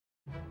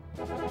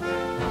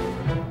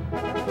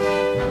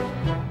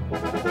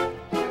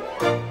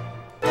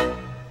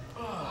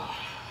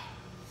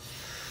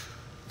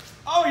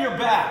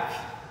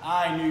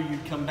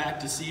come back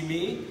to see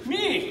me?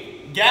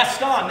 Me,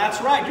 Gaston, that's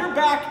right. You're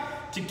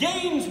back to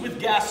Games with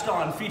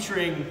Gaston,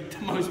 featuring the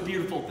most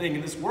beautiful thing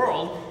in this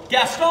world,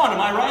 Gaston, am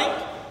I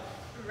right?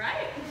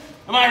 Right.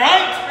 Am I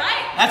right?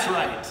 Right. That's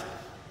right.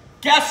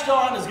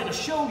 Gaston is going to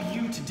show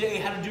you today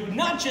how to do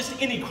not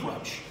just any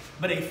crunch,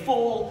 but a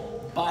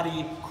full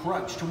body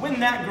crunch to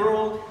win that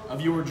girl of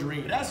your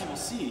dream. But as you will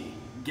see,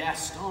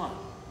 Gaston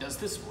does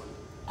this one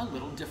a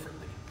little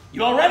differently.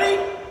 You all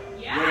ready?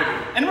 Yeah.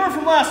 Ready. And remember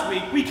from last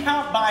week, we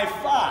count by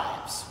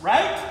fives,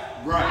 right?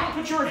 Right.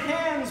 Put your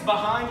hands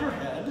behind your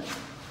head,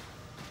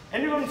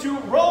 and you're going to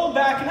roll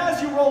back, and as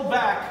you roll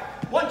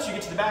back, once you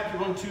get to the back,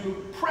 you're going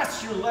to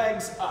press your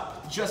legs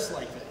up, just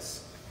like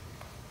this.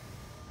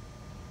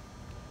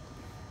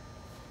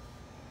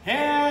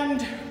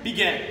 And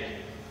begin.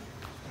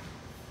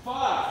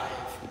 5.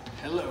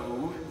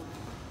 Hello.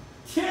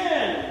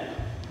 10.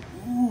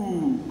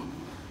 Ooh.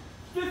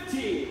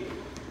 15.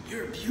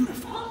 You're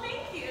beautiful. Well,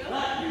 thank you.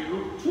 Not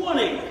you.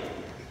 20.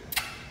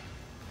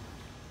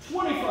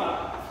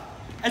 25.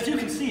 As you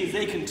can see, as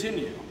they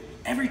continue,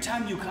 every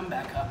time you come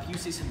back up, you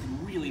say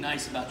something really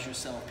nice about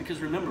yourself. Because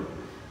remember,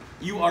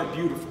 you are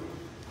beautiful,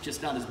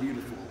 just not as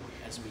beautiful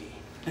as me.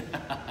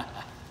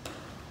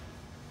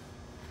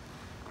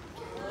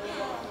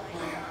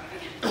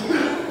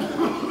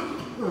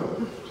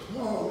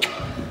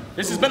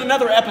 This has been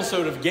another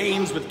episode of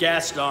Games with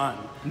Gaston.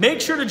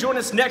 Make sure to join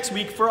us next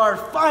week for our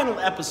final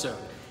episode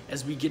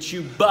as we get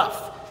you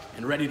buff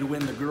and ready to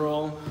win the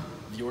girl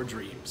of your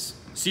dreams.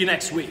 See you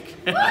next week.